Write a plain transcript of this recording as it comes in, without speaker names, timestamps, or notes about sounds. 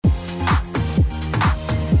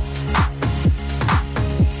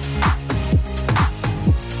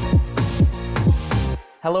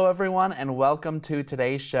Hello, everyone, and welcome to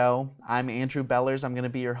today's show. I'm Andrew Bellers. I'm going to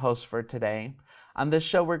be your host for today. On this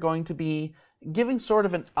show, we're going to be giving sort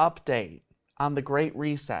of an update on the Great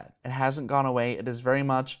Reset. It hasn't gone away. It is very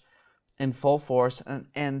much in full force,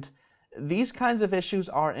 and these kinds of issues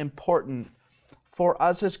are important for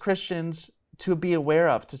us as Christians to be aware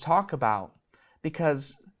of, to talk about,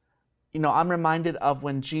 because, I'm reminded of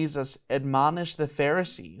when Jesus admonished the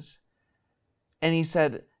Pharisees, and he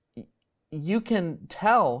said, you can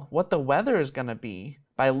tell what the weather is going to be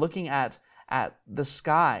by looking at the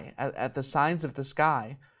sky, at the signs of the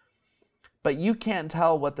sky, but you can't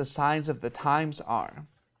tell what the signs of the times are.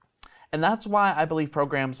 And that's why I believe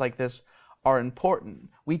programs like this are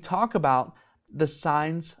important. We talk about the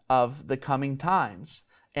signs of the coming times,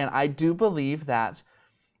 and I do believe that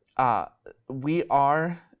we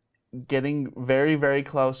are getting very, very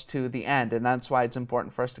close to the end, and that's why it's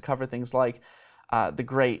important for us to cover things like the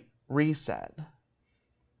Great Reset.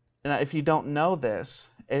 Now, if you don't know this,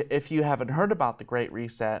 if you haven't heard about the Great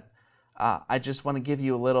Reset, I just want to give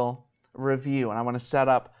you a little review, and I want to set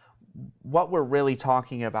up what we're really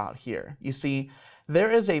talking about here. You see, there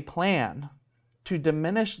is a plan to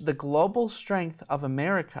diminish the global strength of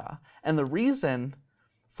America, and the reason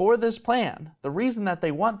for this plan, the reason that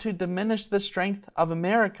they want to diminish the strength of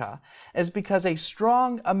America, is because a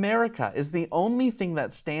strong America is the only thing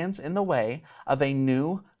that stands in the way of a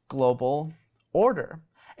new global order,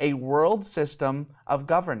 a world system of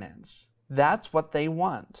governance. That's what they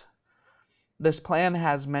want. This plan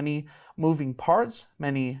has many moving parts,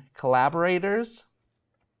 many collaborators,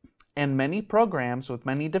 and many programs with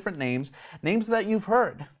many different names that you've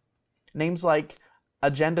heard. Names like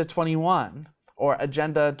Agenda 21 or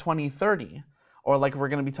Agenda 2030, or like we're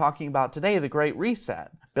going to be talking about today, the Great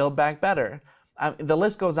Reset, Build Back Better. The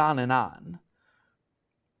list goes on and on.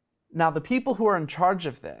 Now, the people who are in charge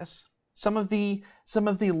of this, some of the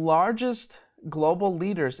largest global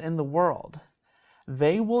leaders in the world,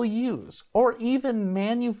 they will use or even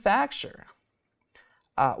manufacture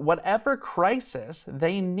whatever crisis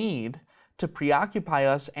they need to preoccupy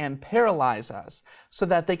us and paralyze us so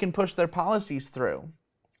that they can push their policies through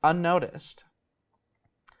unnoticed.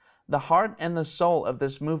 The heart and the soul of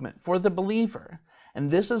this movement for the believer,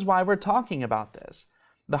 and this is why we're talking about this,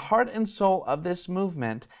 the heart and soul of this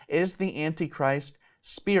movement is the antichrist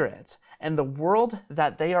spirit and the world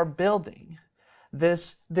that they are building,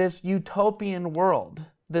 this utopian world,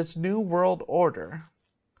 this new world order.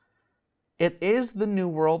 It is the new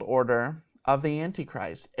world order of the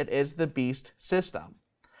Antichrist. It is the beast system.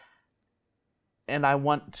 And I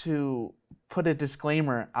want to put a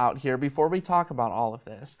disclaimer out here before we talk about all of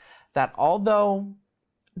this, that although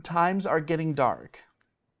times are getting dark,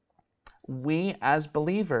 we as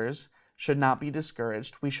believers should not be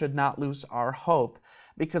discouraged. We should not lose our hope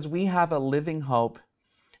because we have a living hope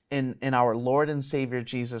in our Lord and Savior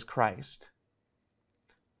Jesus Christ.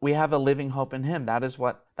 We have a living hope in Him. That's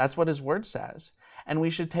what His Word says. And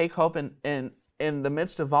we should take hope in the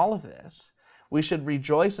midst of all of this. We should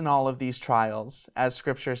rejoice in all of these trials, as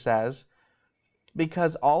Scripture says,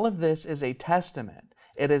 because all of this is a testament.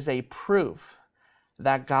 It is a proof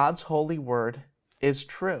that God's holy Word is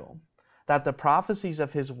true, that the prophecies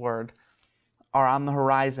of His Word are on the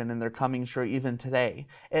horizon and they're coming true even today.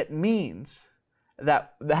 It means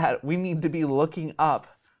that we need to be looking up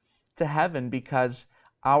to heaven because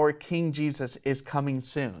our King Jesus is coming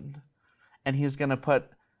soon. And He's going to put,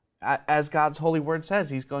 as God's holy Word says,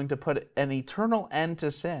 He's going to put an eternal end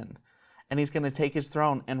to sin. And He's going to take His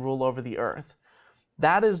throne and rule over the earth.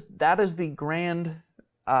 That is the grand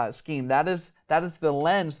scheme. That is the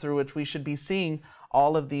lens through which we should be seeing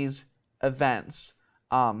all of these events.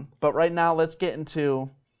 But right now, let's get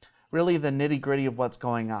into really the nitty-gritty of what's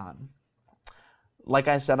going on. Like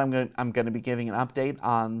I said, I'm going to be giving an update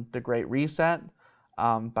on the Great Reset.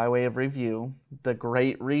 By way of review, the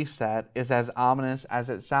Great Reset is as ominous as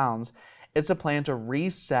it sounds. It's a plan to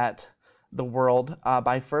reset the world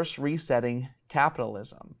by first resetting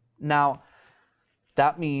capitalism. Now,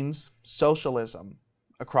 that means socialism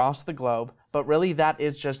across the globe, but really that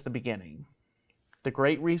is just the beginning. The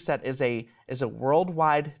Great Reset is a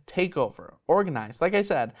worldwide takeover organized, like I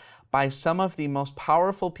said, by some of the most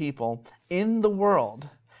powerful people in the world.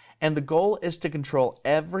 And the goal is to control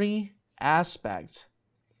every aspect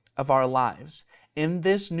of our lives. In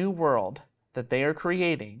this new world that they are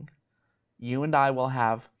creating, you and I will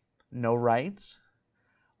have no rights.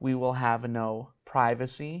 We will have no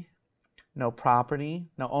privacy, no property,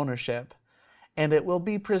 no ownership, and it will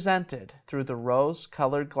be presented through the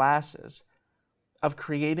rose-colored glasses of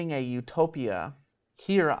creating a utopia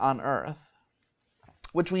here on earth.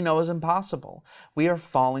 which we know is impossible. We are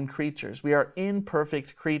fallen creatures. We are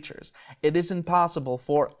imperfect creatures. It is impossible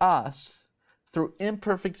for us, through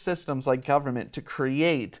imperfect systems like government, to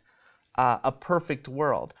create a perfect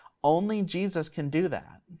world. Only Jesus can do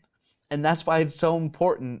that. And that's why it's so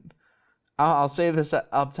important. I'll say this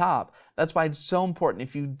up top. That's why it's so important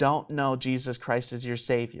if you don't know Jesus Christ as your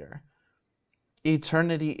Savior.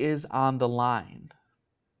 Eternity is on the line.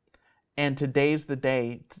 And today's the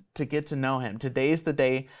day to get to know Him. Today's the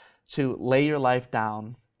day to lay your life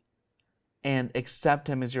down and accept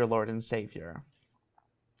Him as your Lord and Savior.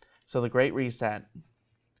 So the Great Reset,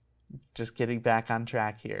 just getting back on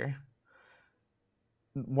track here.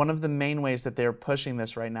 One of the main ways that they're pushing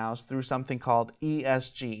this right now is through something called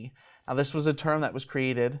ESG. Now, this was a term that was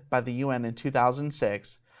created by the UN in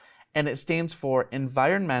 2006, and it stands for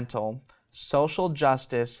Environmental, Social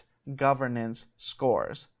Justice, Governance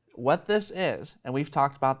Scores. What this is, and we've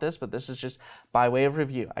talked about this, but this is just by way of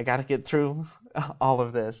review. I got to get through all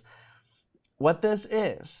of this. What this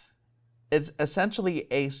is, it's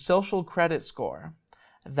essentially a social credit score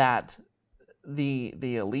that the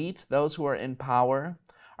elite, those who are in power,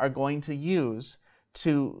 are going to use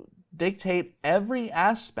to dictate every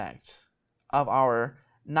aspect of our,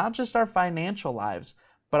 not just our financial lives,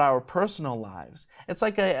 but our personal lives. It's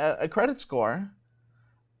like a credit score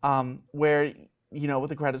where, you know,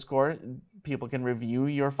 with a credit score, people can review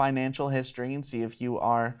your financial history and see if you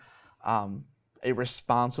are a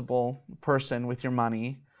responsible person with your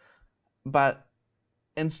money. But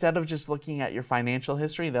instead of just looking at your financial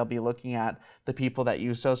history, they'll be looking at the people that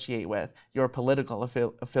you associate with, your political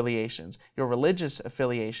affiliations, your religious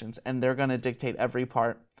affiliations, and they're going to dictate every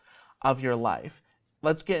part of your life.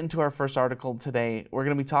 Let's get into our first article today. We're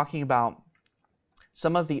going to be talking about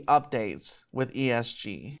some of the updates with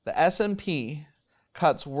ESG. The S&P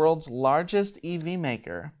cuts world's largest EV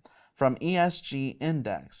maker from ESG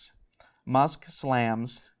index. Musk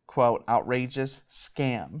slams, quote, outrageous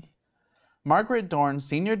scam. Margaret Dorn,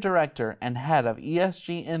 Senior Director and Head of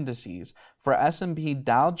ESG Indices for S&P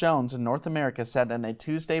Dow Jones in North America, said in a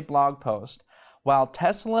Tuesday blog post, while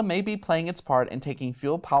Tesla may be playing its part in taking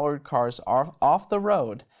fuel-powered cars off the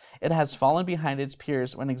road, it has fallen behind its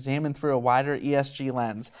peers when examined through a wider ESG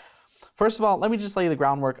lens. First of all, let me just lay the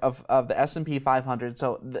groundwork of the S&P 500.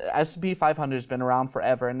 So the S&P 500 has been around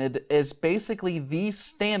forever, and it is basically the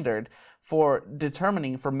standard for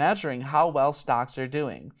measuring how well stocks are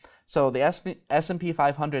doing. So the S&P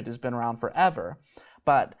 500 has been around forever,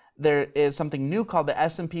 but there is something new called the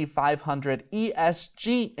S&P 500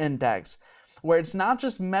 ESG index, where it's not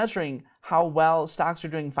just measuring how well stocks are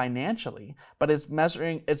doing financially, but it's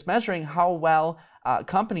measuring how well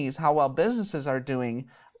companies, how well businesses are doing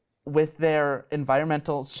with their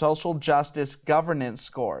environmental, social justice, governance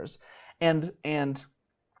scores. And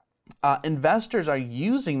investors are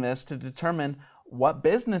using this to determine what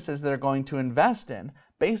businesses they're going to invest in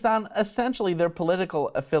based on essentially their political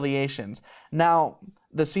affiliations. Now,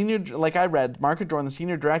 the senior, like I read, Margaret Dorn, the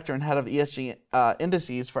Senior Director and Head of ESG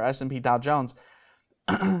Indices for S&P Dow Jones,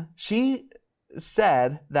 she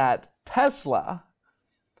said that Tesla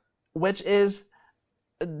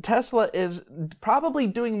is probably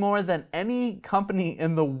doing more than any company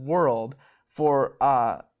in the world for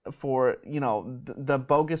the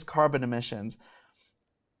bogus carbon emissions,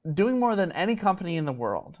 doing more than any company in the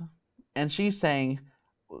world. And she's saying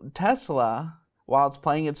Tesla, while it's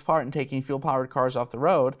playing its part in taking fuel-powered cars off the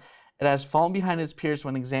road, it has fallen behind its peers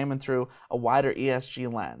when examined through a wider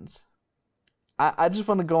ESG lens. I just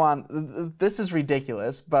want to go on. This is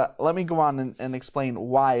ridiculous, but let me go on and explain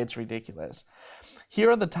why it's ridiculous. Here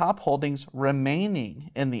are the top holdings remaining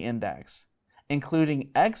in the index,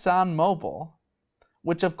 including ExxonMobil,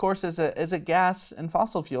 which of course is a gas and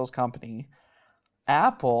fossil fuels company,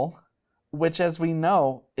 Apple, which as we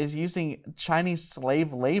know is using Chinese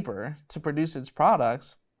slave labor to produce its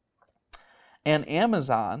products, and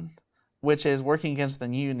Amazon, which is working against the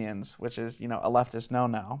unions, which is, a leftist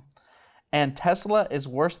no-no. And Tesla is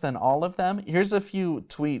worse than all of them. Here's a few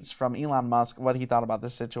tweets from Elon Musk, what he thought about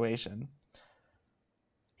this situation.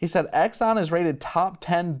 He said, Exxon is rated top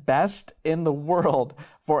 10 best in the world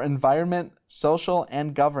for environment, social,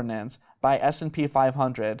 and governance by S&P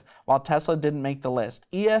 500, while Tesla didn't make the list.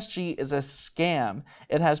 ESG is a scam.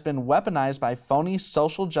 It has been weaponized by phony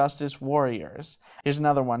social justice warriors. Here's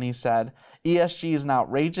another one. He said, ESG is an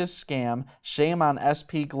outrageous scam. Shame on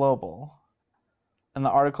SP Global. And the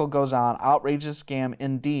article goes on, outrageous scam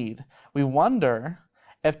indeed. We wonder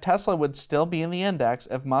if Tesla would still be in the index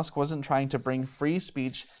if Musk wasn't trying to bring free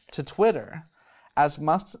speech to Twitter. As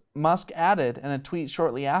Musk added in a tweet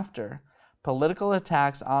shortly after, political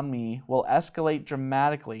attacks on me will escalate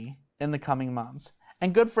dramatically in the coming months.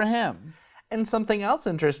 And good for him. And something else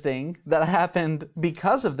interesting that happened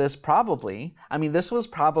because of this this was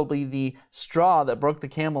probably the straw that broke the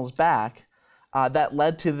camel's back that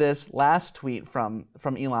led to this last tweet from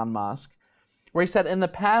Elon Musk, where he said, in the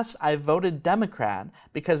past, I voted Democrat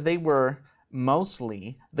because they were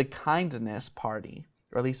mostly the kindness party,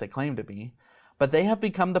 or at least they claim to be, but they have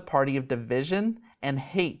become the party of division and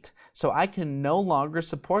hate, so I can no longer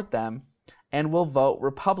support them and will vote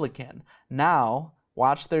Republican. Now,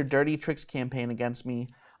 watch their dirty tricks campaign against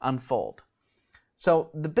me unfold. So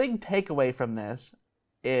the big takeaway from this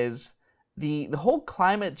is the whole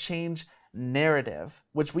climate change narrative,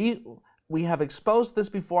 which we have exposed this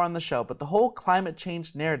before on the show, but the whole climate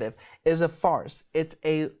change narrative is a farce. It's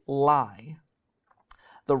a lie.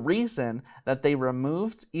 The reason that they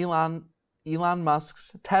removed Elon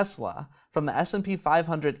Musk's Tesla from the S&P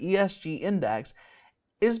 500 ESG index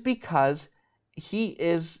is because he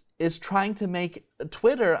is trying to make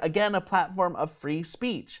Twitter, again, a platform of free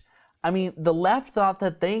speech. I mean, the left thought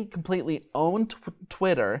that they completely owned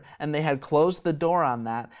Twitter and they had closed the door on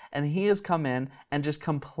that, and he has come in and just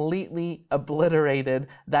completely obliterated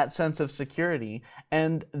that sense of security,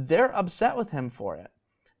 and they're upset with him for it.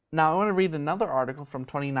 Now, I want to read another article from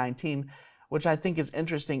 2019, which I think is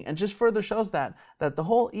interesting and just further shows that the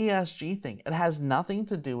whole ESG thing, it has nothing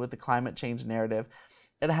to do with the climate change narrative.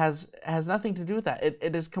 It has nothing to do with that.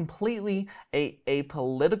 It is completely a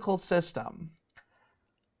political system.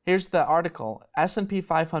 Here's the article. S&P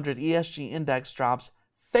 500 ESG index drops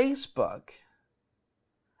Facebook.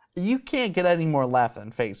 You can't get any more left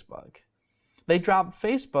than Facebook. They dropped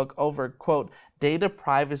Facebook over, quote, data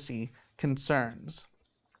privacy concerns.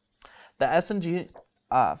 The S&P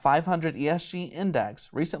 500 ESG index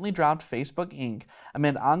recently dropped Facebook Inc.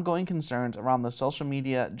 amid ongoing concerns around the social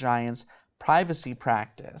media giant's privacy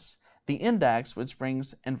practice. The index, which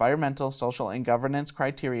brings environmental, social, and governance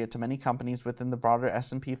criteria to many companies within the broader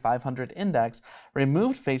S&P 500 index,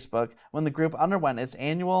 removed Facebook when the group underwent its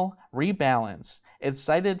annual rebalance. It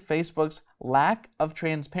cited Facebook's lack of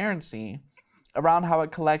transparency around how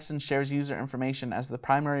it collects and shares user information as the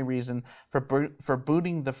primary reason for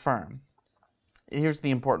booting the firm. Here's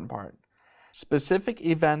the important part. Specific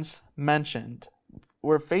events mentioned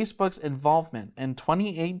were Facebook's involvement in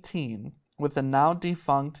 2018 with the now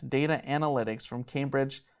defunct data analytics from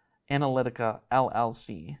Cambridge Analytica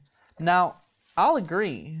LLC. Now, I'll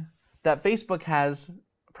agree that Facebook has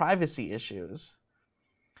privacy issues,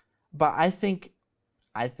 but I think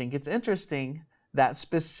it's interesting that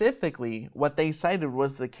specifically what they cited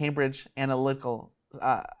was the Cambridge Analytica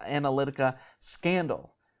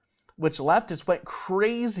scandal, which leftists went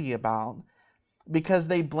crazy about because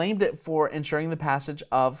they blamed it for ensuring the passage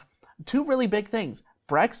of two really big things: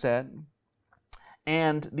 Brexit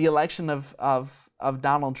and the election of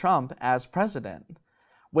Donald Trump as president,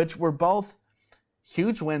 which were both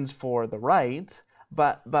huge wins for the right,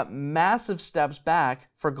 but massive steps back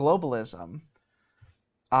for globalism.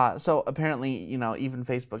 So apparently, even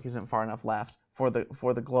Facebook isn't far enough left for the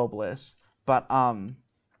globalists. But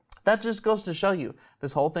that just goes to show you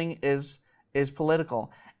this whole thing is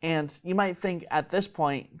political. And you might think at this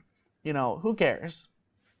point, who cares?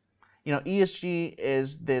 ESG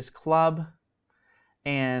is this club.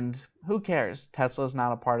 And who cares? Tesla's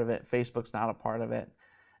not a part of it. Facebook's not a part of it.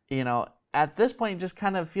 At this point, it just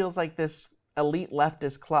kind of feels like this elite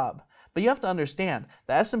leftist club. But you have to understand,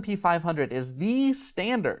 the S&P 500 is the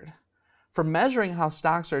standard for measuring how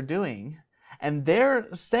stocks are doing. And they're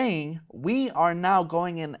saying we are now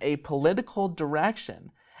going in a political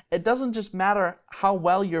direction. It doesn't just matter how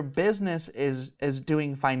well your business is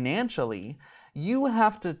doing financially. You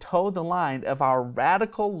have to toe the line of our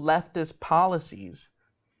radical leftist policies,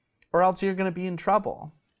 or else you're going to be in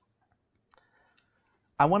trouble.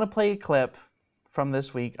 I want to play a clip from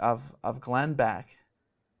this week of Glenn Beck,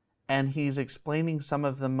 and he's explaining some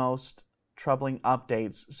of the most troubling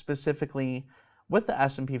updates, specifically with the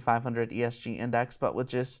S&P 500 ESG index, but with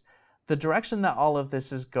just the direction that all of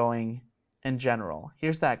this is going in general.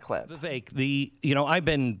 Here's that clip. Vivek, I've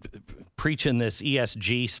been preaching this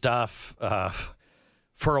ESG stuff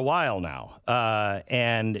for a while now,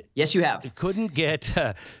 and yes, you have. Couldn't get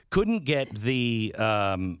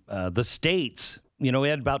the states. We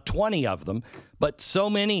had about 20 of them, but so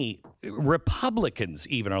many Republicans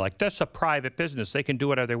even are like, that's a private business. They can do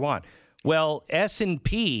whatever they want. Well,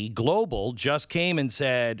 S&P Global just came and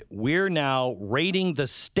said, we're now rating the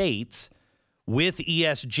states with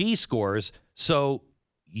ESG scores. So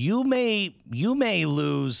you may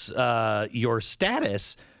lose your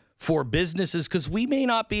status for businesses because we may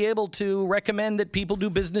not be able to recommend that people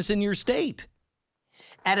do business in your state.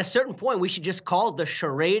 At a certain point, we should just call the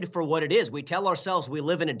charade for what it is. We tell ourselves we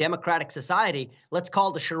live in a democratic society. Let's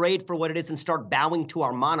call the charade for what it is and start bowing to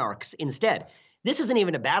our monarchs instead. This isn't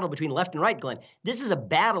even a battle between left and right, Glenn. This is a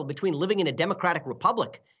battle between living in a democratic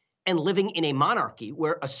republic and living in a monarchy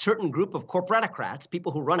where a certain group of corporatocrats,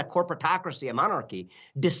 people who run a corporatocracy, a monarchy,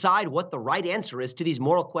 decide what the right answer is to these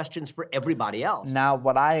moral questions for everybody else. Now,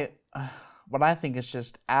 what I think is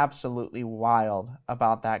just absolutely wild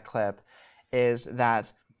about that clip is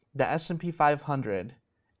that the S&P 500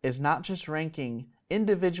 is not just ranking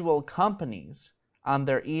individual companies on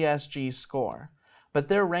their ESG score, but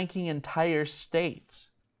they're ranking entire states.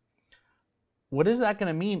 What is that going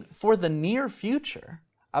to mean for the near future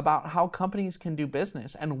about how companies can do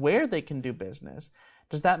business and where they can do business?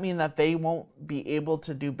 Does that mean that they won't be able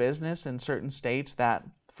to do business in certain states that,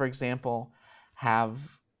 for example,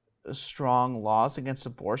 have strong laws against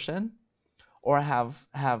abortion or have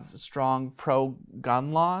strong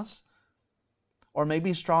pro-gun laws or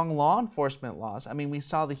maybe strong law enforcement laws? I mean, we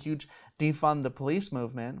saw the huge defund the police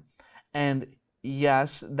movement, and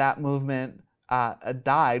yes, that movement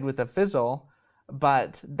died with a fizzle,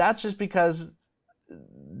 but that's just because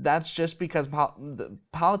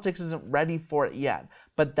politics isn't ready for it yet.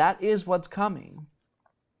 But that is what's coming.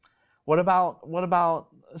 What about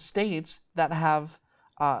states that have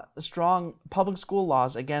strong public school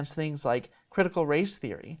laws against things like critical race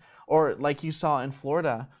theory, or like you saw in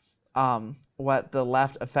Florida, what the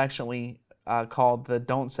left affectionately called the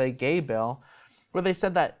 "Don't Say Gay" bill, where they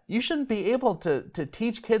said that you shouldn't be able to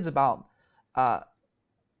teach kids about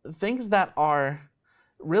things that are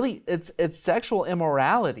really it's sexual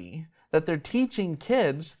immorality, that they're teaching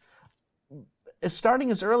kids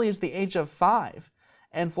starting as early as the age of 5.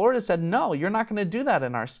 And Florida said, no, you're not going to do that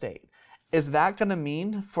in our state. Is that going to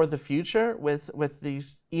mean for the future with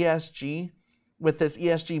this ESG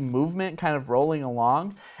movement kind of rolling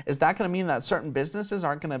along? Is that going to mean that certain businesses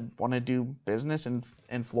aren't going to want to do business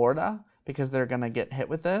in Florida because they're going to get hit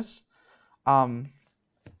with this?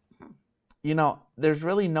 There's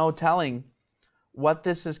really no telling what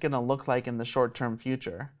this is going to look like in the short-term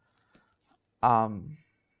future. And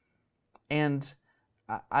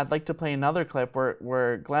I'd like to play another clip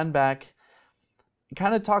where Glenn Beck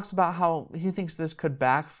kind of talks about how he thinks this could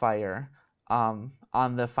backfire on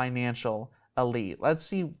the financial elite. Let's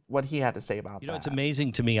see what he had to say about that. It's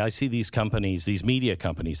amazing to me. I see these companies, these media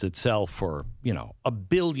companies that sell for, $1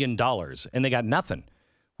 billion, and they got nothing.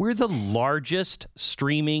 We're the largest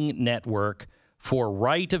streaming network for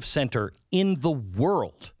right of center in the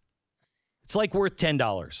world. It's like worth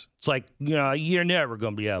 $10. It's like, you're never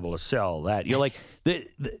going to be able to sell that. You're like,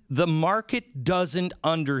 the market doesn't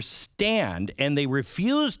understand, and they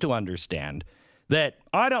refuse to understand that,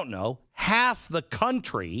 I don't know, half the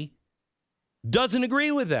country doesn't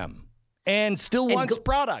agree with them and still wants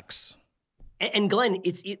products. And Glenn,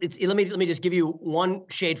 it's let me just give you one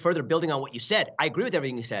shade further, building on what you said. I agree with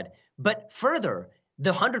everything you said, but further,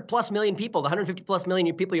 the 100+ million people, the 150+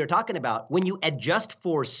 million people you're talking about, when you adjust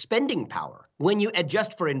for spending power, when you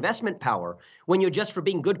adjust for investment power, when you adjust for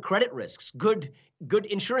being good credit risks, good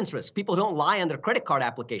insurance risks, people who don't lie on their credit card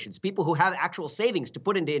applications, people who have actual savings to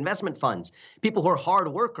put into investment funds, people who are hard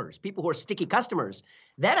workers, people who are sticky customers,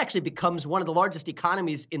 that actually becomes one of the largest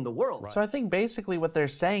economies in the world. Right. So I think basically what they're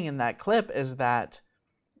saying in that clip is that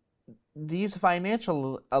these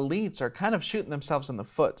financial elites are kind of shooting themselves in the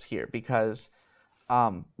foot here because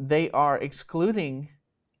they are excluding,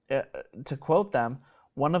 to quote them,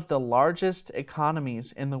 one of the largest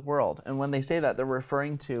economies in the world. And when they say that, they're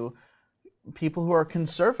referring to people who are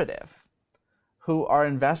conservative, who are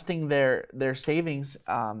investing their savings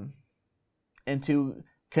into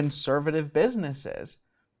conservative businesses.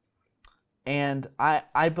 And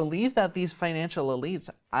I believe that these financial elites,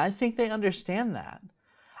 I think they understand that.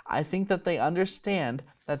 I think that they understand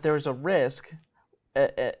that there's a risk,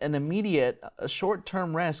 an immediate, a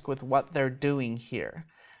short-term risk with what they're doing here.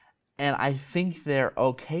 And I think they're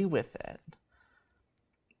okay with it.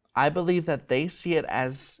 I believe that they see it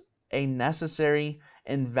as a necessary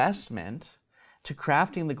investment to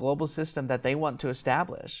crafting the global system that they want to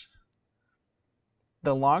establish.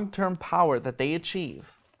 The long-term power that they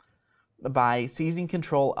achieve by seizing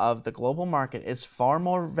control of the global market is far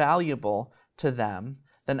more valuable to them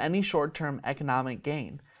than any short-term economic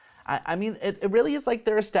gain. I mean, it really is like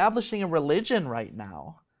they're establishing a religion right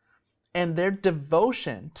now. And their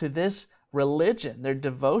devotion to this religion, their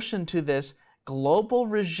devotion to this global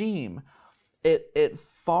regime, it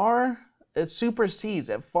far exceeds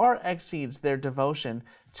their devotion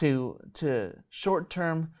to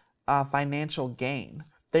short-term financial gain.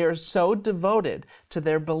 They are so devoted to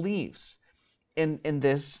their beliefs in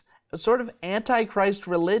this sort of antichrist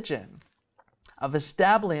religion of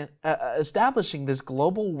establishing this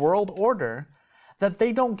global world order that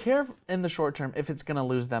they don't care in the short term if it's going to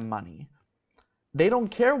lose them money. They don't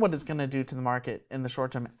care what it's going to do to the market in the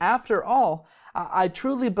short term. After all, I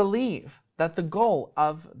truly believe that the goal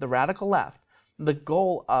of the radical left, the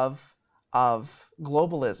goal of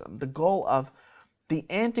globalism, the goal of the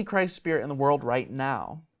antichrist spirit in the world right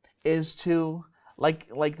now is to, like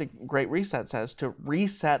the Great Reset says, to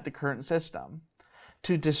reset the current system,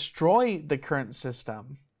 to destroy the current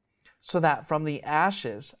system, so that from the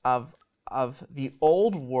ashes of the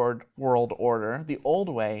old world order, the old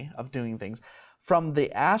way of doing things, from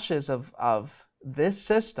the ashes of this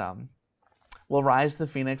system will rise the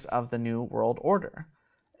phoenix of the new world order.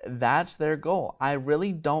 That's their goal. I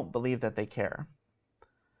really don't believe that they care.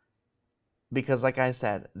 Because like I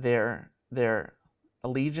said, their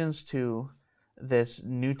allegiance to this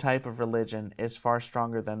new type of religion is far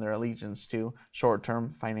stronger than their allegiance to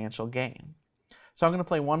short-term financial gain. So I'm going to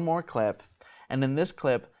play one more clip. And in this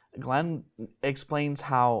clip, Glenn explains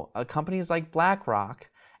how companies like BlackRock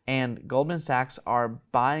and Goldman Sachs are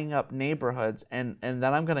buying up neighborhoods. And then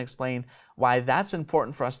I'm going to explain why that's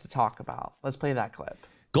important for us to talk about. Let's play that clip.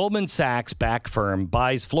 Goldman Sachs-backed firm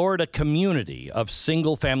buys Florida community of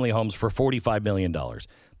single-family homes for $45 million.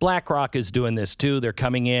 BlackRock is doing this too. They're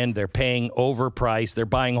coming in, they're paying overpriced, they're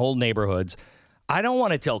buying whole neighborhoods. I don't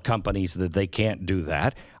want to tell companies that they can't do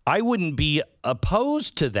that. I wouldn't be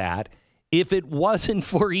opposed to that if it wasn't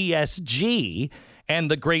for ESG and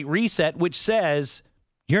the Great Reset, which says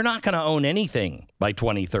you're not going to own anything by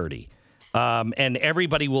 2030, and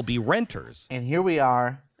everybody will be renters. And here we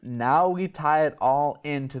are. Now we tie it all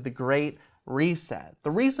into the Great Reset. The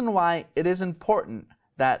reason why it is important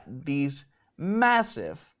that these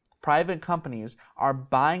massive private companies are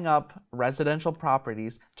buying up residential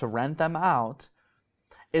properties to rent them out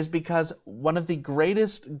is because one of the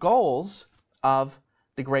greatest goals of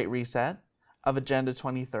the Great Reset, of Agenda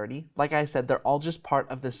 2030, like I said, they're all just part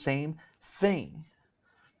of the same thing.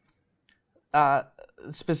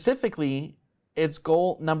 Specifically, it's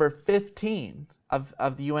goal number 15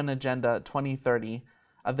 of the UN Agenda 2030,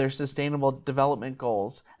 of their Sustainable Development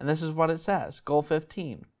Goals. And this is what it says. Goal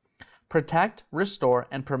 15. Protect, restore,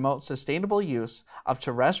 and promote sustainable use of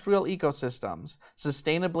terrestrial ecosystems,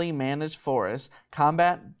 sustainably manage forests,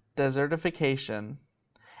 combat desertification,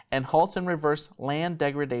 and halt and reverse land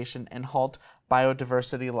degradation and halt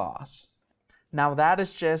biodiversity loss. Now that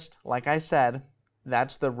is just, like I said,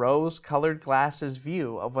 that's the rose-colored glasses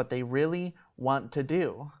view of what they really want to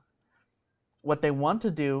do. What they want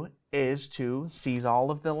to do is to seize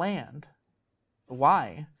all of the land.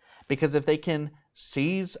 Why? Because if they can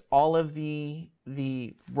seize all of the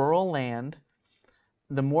rural land,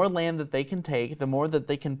 the more land that they can take, the more that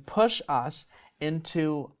they can push us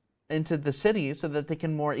into the cities so that they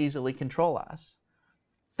can more easily control us.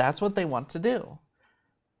 That's what they want to do.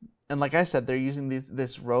 And like I said, they're using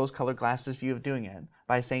this rose-colored glasses view of doing it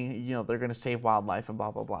by saying, they're going to save wildlife and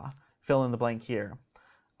blah, blah, blah. Fill in the blank here.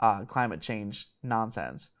 Climate change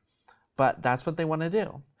nonsense. But that's what they want to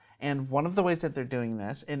do. And one of the ways that they're doing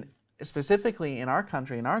this, and specifically in our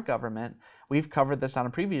country, in our government, we've covered this on a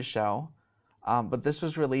previous show, but this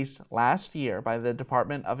was released last year by the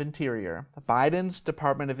Department of Interior, Biden's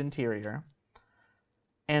Department of Interior,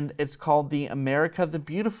 and it's called the America the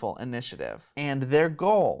Beautiful Initiative. And their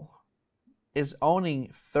goal is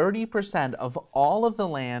owning 30% of all of the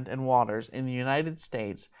land and waters in the United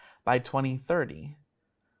States by 2030.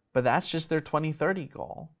 But that's just their 2030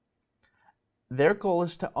 goal. Their goal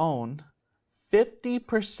is to own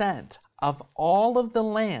 50% of all of the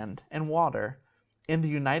land and water in the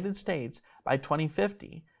United States by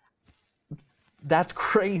 2050. That's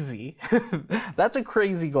crazy. That's a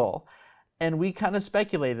crazy goal. And we kind of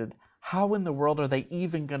speculated, how in the world are they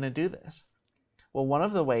even going to do this? Well, one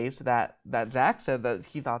of the ways that Zach said that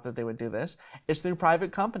he thought that they would do this is through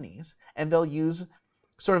private companies. And they'll use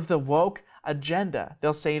sort of the woke agenda.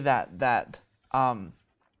 They'll say that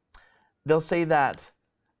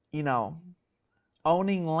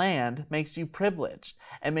owning land makes you privileged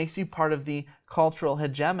and makes you part of the cultural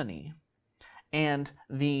hegemony. And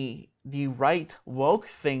the right woke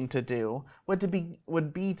thing to do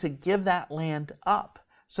would be to give that land up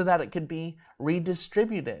so that it could be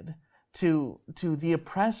redistributed to the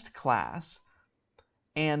oppressed class.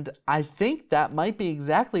 And I think that might be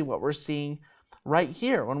exactly what we're seeing right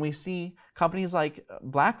here when we see companies like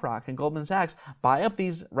BlackRock and Goldman Sachs buy up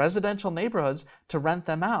these residential neighborhoods to rent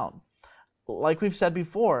them out. Like we've said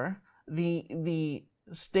before, the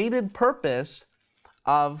stated purpose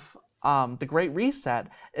of the Great Reset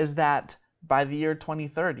is that by the year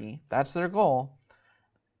 2030, that's their goal,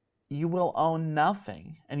 you will own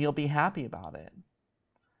nothing and you'll be happy about it.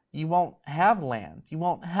 You won't have land. You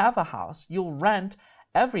won't have a house. You'll rent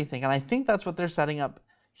everything. And I think that's what they're setting up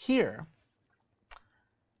here.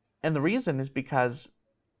 And the reason is because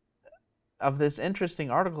of this interesting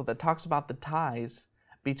article that talks about the ties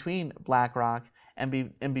between BlackRock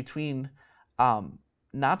and between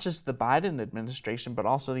not just the Biden administration, but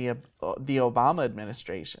also the Obama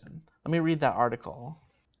administration. Let me read that article.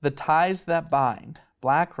 The ties that bind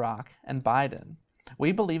BlackRock and Biden.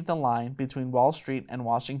 We believe the line between Wall Street and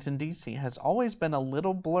Washington, D.C. has always been a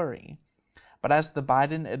little blurry. But as the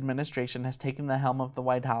Biden administration has taken the helm of the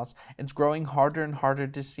White House, it's growing harder and harder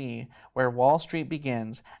to see where Wall Street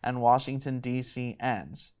begins and Washington, D.C.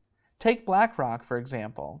 ends. Take BlackRock, for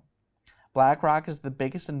example. BlackRock is the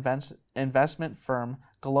biggest investment firm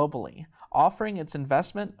globally, offering its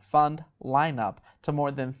investment fund lineup to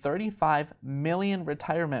more than 35 million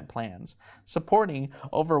retirement plans, supporting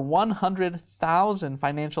over 100,000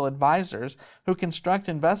 financial advisors who construct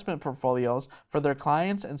investment portfolios for their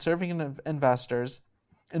clients and serving investors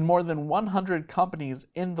in more than 100 companies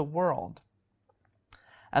in the world.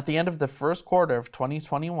 At the end of the first quarter of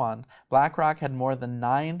 2021, BlackRock had more than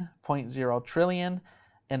 $9.0 trillion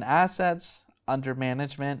in assets under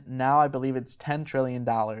management. Now I believe it's $10 trillion.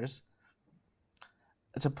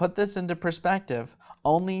 To put this into perspective,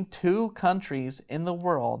 only 2 countries in the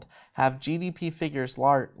world have GDP figures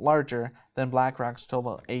larger than BlackRock's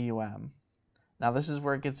total AUM. Now this is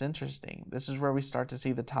where it gets interesting. This is where we start to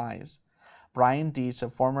see the ties. Brian Deese, a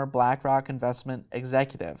former BlackRock investment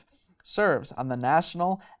executive, serves on the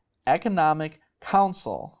National Economic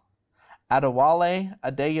Council. Adewale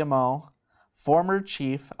Adeyemo, former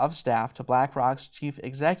chief of staff to BlackRock's chief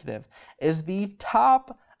executive, is the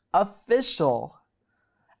top official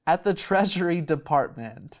at the Treasury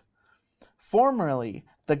Department. Formerly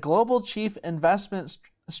the global chief investment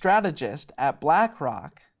strategist at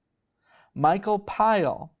BlackRock, Michael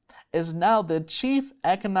Pyle is now the chief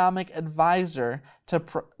economic advisor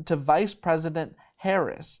to Vice President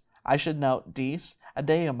Harris. I should note Deese,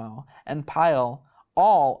 Adeyemo, and Pyle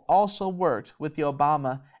all also worked with the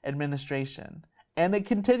Obama administration. And it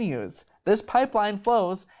continues. This pipeline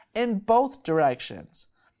flows in both directions.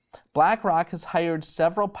 BlackRock has hired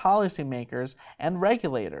several policymakers and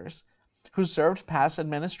regulators who served past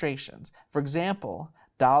administrations. For example,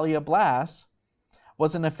 Dahlia Blass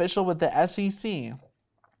was an official with the SEC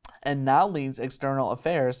and now leads external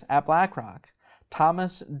affairs at BlackRock.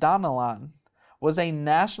 Thomas Donilon was a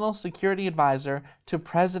national security advisor to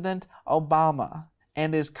President Obama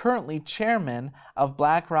and is currently chairman of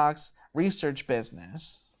BlackRock's research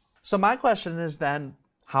business. So my question is then,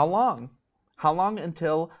 how long? How long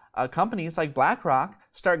until companies like BlackRock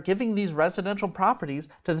start giving these residential properties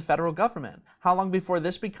to the federal government? How long before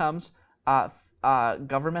this becomes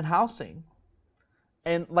government housing?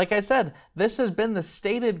 And like I said, this has been the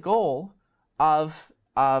stated goal of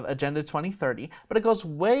Agenda 2030, but it goes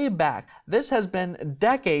way back. This has been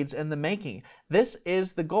decades in the making. This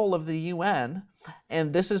is the goal of the UN,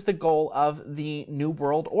 and this is the goal of the New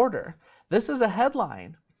World Order. This is a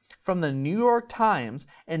headline from the New York Times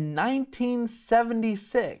in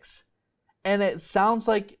 1976, and it sounds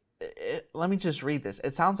like, let me just read this.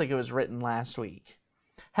 It sounds like it was written last week.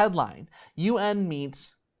 Headline, UN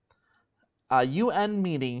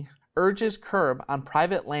meeting urges curb on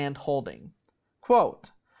private land holding.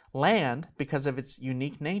 Quote, land, because of its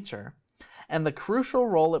unique nature and the crucial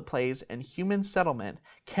role it plays in human settlement,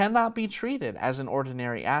 cannot be treated as an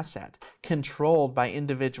ordinary asset, controlled by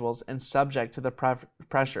individuals and subject to the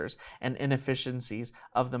pressures and inefficiencies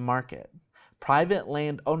of the market. Private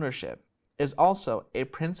land ownership is also a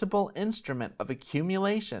principal instrument of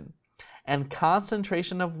accumulation and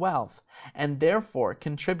concentration of wealth, and therefore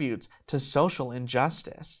contributes to social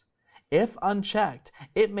injustice. If unchecked,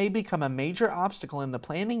 it may become a major obstacle in the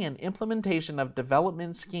planning and implementation of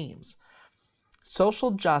development schemes. Social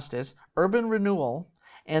justice, urban renewal,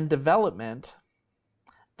 and development,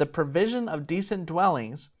 the provision of decent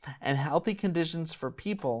dwellings and healthy conditions for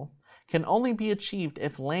people can only be achieved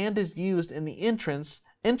if land is used in the interest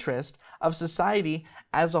of society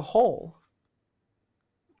as a whole.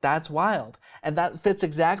 That's wild. And that fits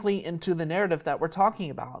exactly into the narrative that we're talking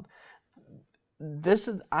about. This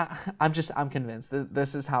is, I'm convinced that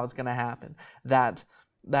this is how it's going to happen. That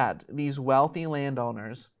these wealthy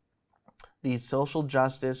landowners, these social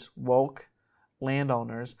justice, woke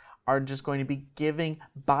landowners are just going to be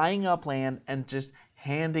buying up land and just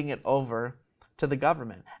handing it over to the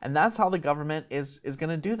government. And that's how the government is going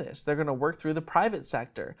to do this. They're going to work through the private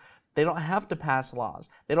sector. They don't have to pass laws.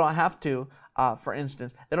 They don't have to, for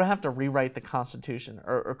instance, they don't have to rewrite the Constitution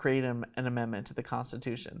or create an amendment to the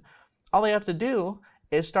Constitution. All they have to do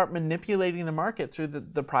is start manipulating the market through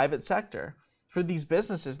the private sector, through these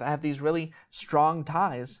businesses that have these really strong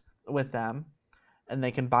ties with them, and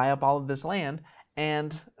they can buy up all of this land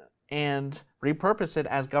and repurpose it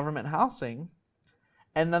as government housing.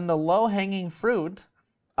 And then the low-hanging fruit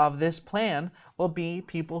of this plan will be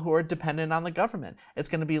people who are dependent on the government. It's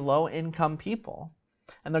going to be low-income people.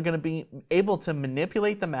 And they're going to be able to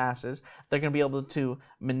manipulate the masses. They're going to be able to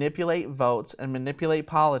manipulate votes and manipulate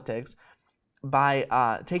politics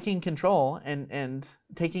by taking control and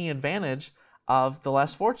taking advantage of the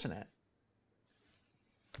less fortunate.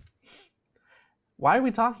 Why are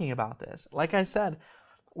we talking about this? Like I said,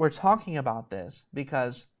 we're talking about this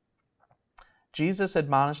because Jesus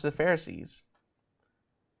admonished the Pharisees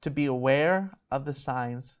to be aware of the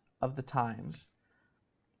signs of the times.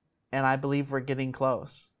 And I believe we're getting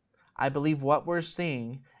close. I believe what we're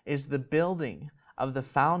seeing is the building of the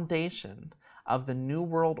foundation of the new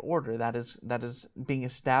world order that is being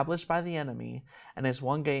established by the enemy and is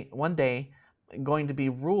one day going to be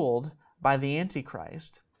ruled by the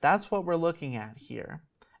antichrist. That's what we're looking at here.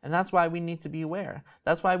 And that's why we need to be aware.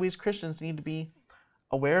 That's why we as Christians need to be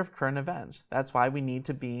aware of current events. That's why we need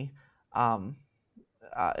to be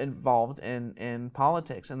involved in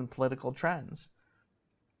politics and political trends.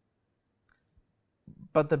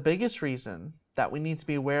 But the biggest reason that we need to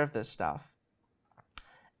be aware of this stuff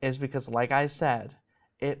is because, like I said,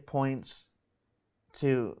 it points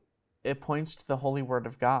to the Holy Word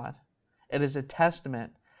of God. It is a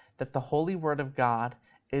testament that the Holy Word of God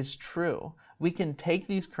is true. We can take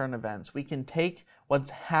these current events, we can take what's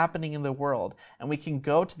happening in the world, and we can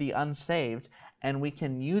go to the unsaved and we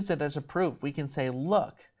can use it as a proof. We can say,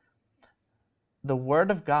 look, the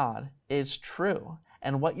Word of God is true.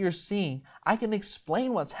 And what you're seeing, I can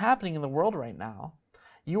explain what's happening in the world right now.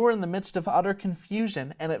 You are in the midst of utter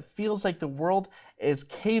confusion, and it feels like the world is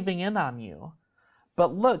caving in on you.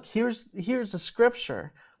 But look, here's a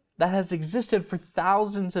scripture that has existed for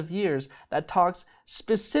thousands of years that talks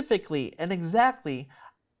specifically and exactly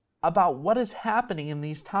about what is happening in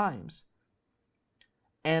these times.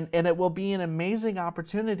 And it will be an amazing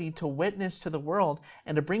opportunity to witness to the world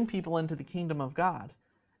and to bring people into the kingdom of God.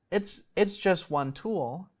 It's just one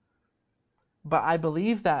tool. But I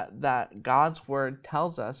believe that God's word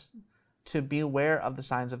tells us to be aware of the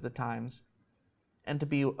signs of the times and to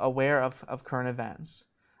be aware of current events.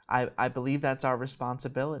 I believe that's our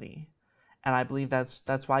responsibility. And I believe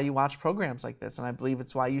that's why you watch programs like this. And I believe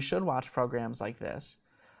it's why you should watch programs like this.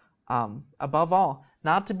 Above all,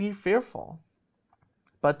 not to be fearful,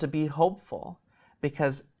 but to be hopeful.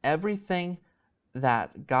 Because everything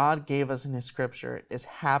that God gave us in His Scripture is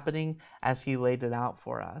happening as He laid it out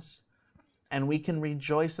for us. And we can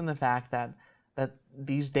rejoice in the fact that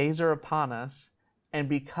these days are upon us. And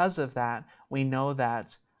because of that, we know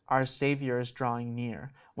that our Savior is drawing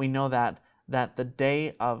near. We know that the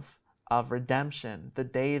day of redemption, the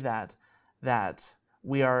day that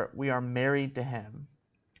we are married to Him,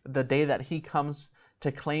 the day that He comes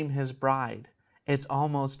to claim His bride, it's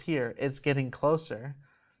almost here. It's getting closer.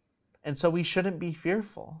 And so we shouldn't be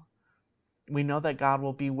fearful. We know that God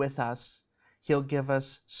will be with us. He'll give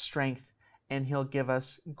us strength and He'll give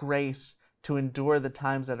us grace to endure the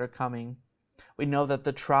times that are coming. We know that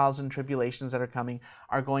the trials and tribulations that are coming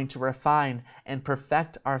are going to refine and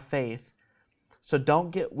perfect our faith. So don't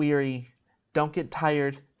get weary, don't get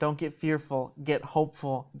tired, don't get fearful, get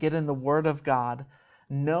hopeful, get in the Word of God.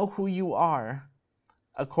 Know who you are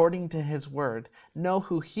according to His Word. Know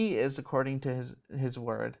who He is according to His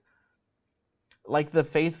Word. Like the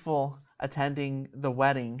faithful attending the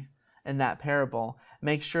wedding in that parable,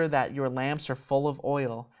 make sure that your lamps are full of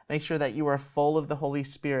oil. Make sure that you are full of the Holy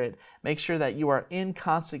Spirit. Make sure that you are in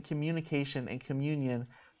constant communication and communion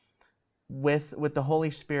with the Holy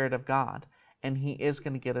Spirit of God. And He is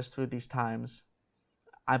going to get us through these times.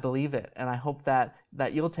 I believe it. And I hope that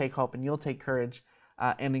you'll take hope and you'll take courage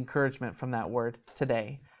and encouragement from that word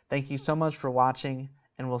today. Thank you so much for watching,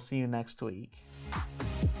 and we'll see you next week.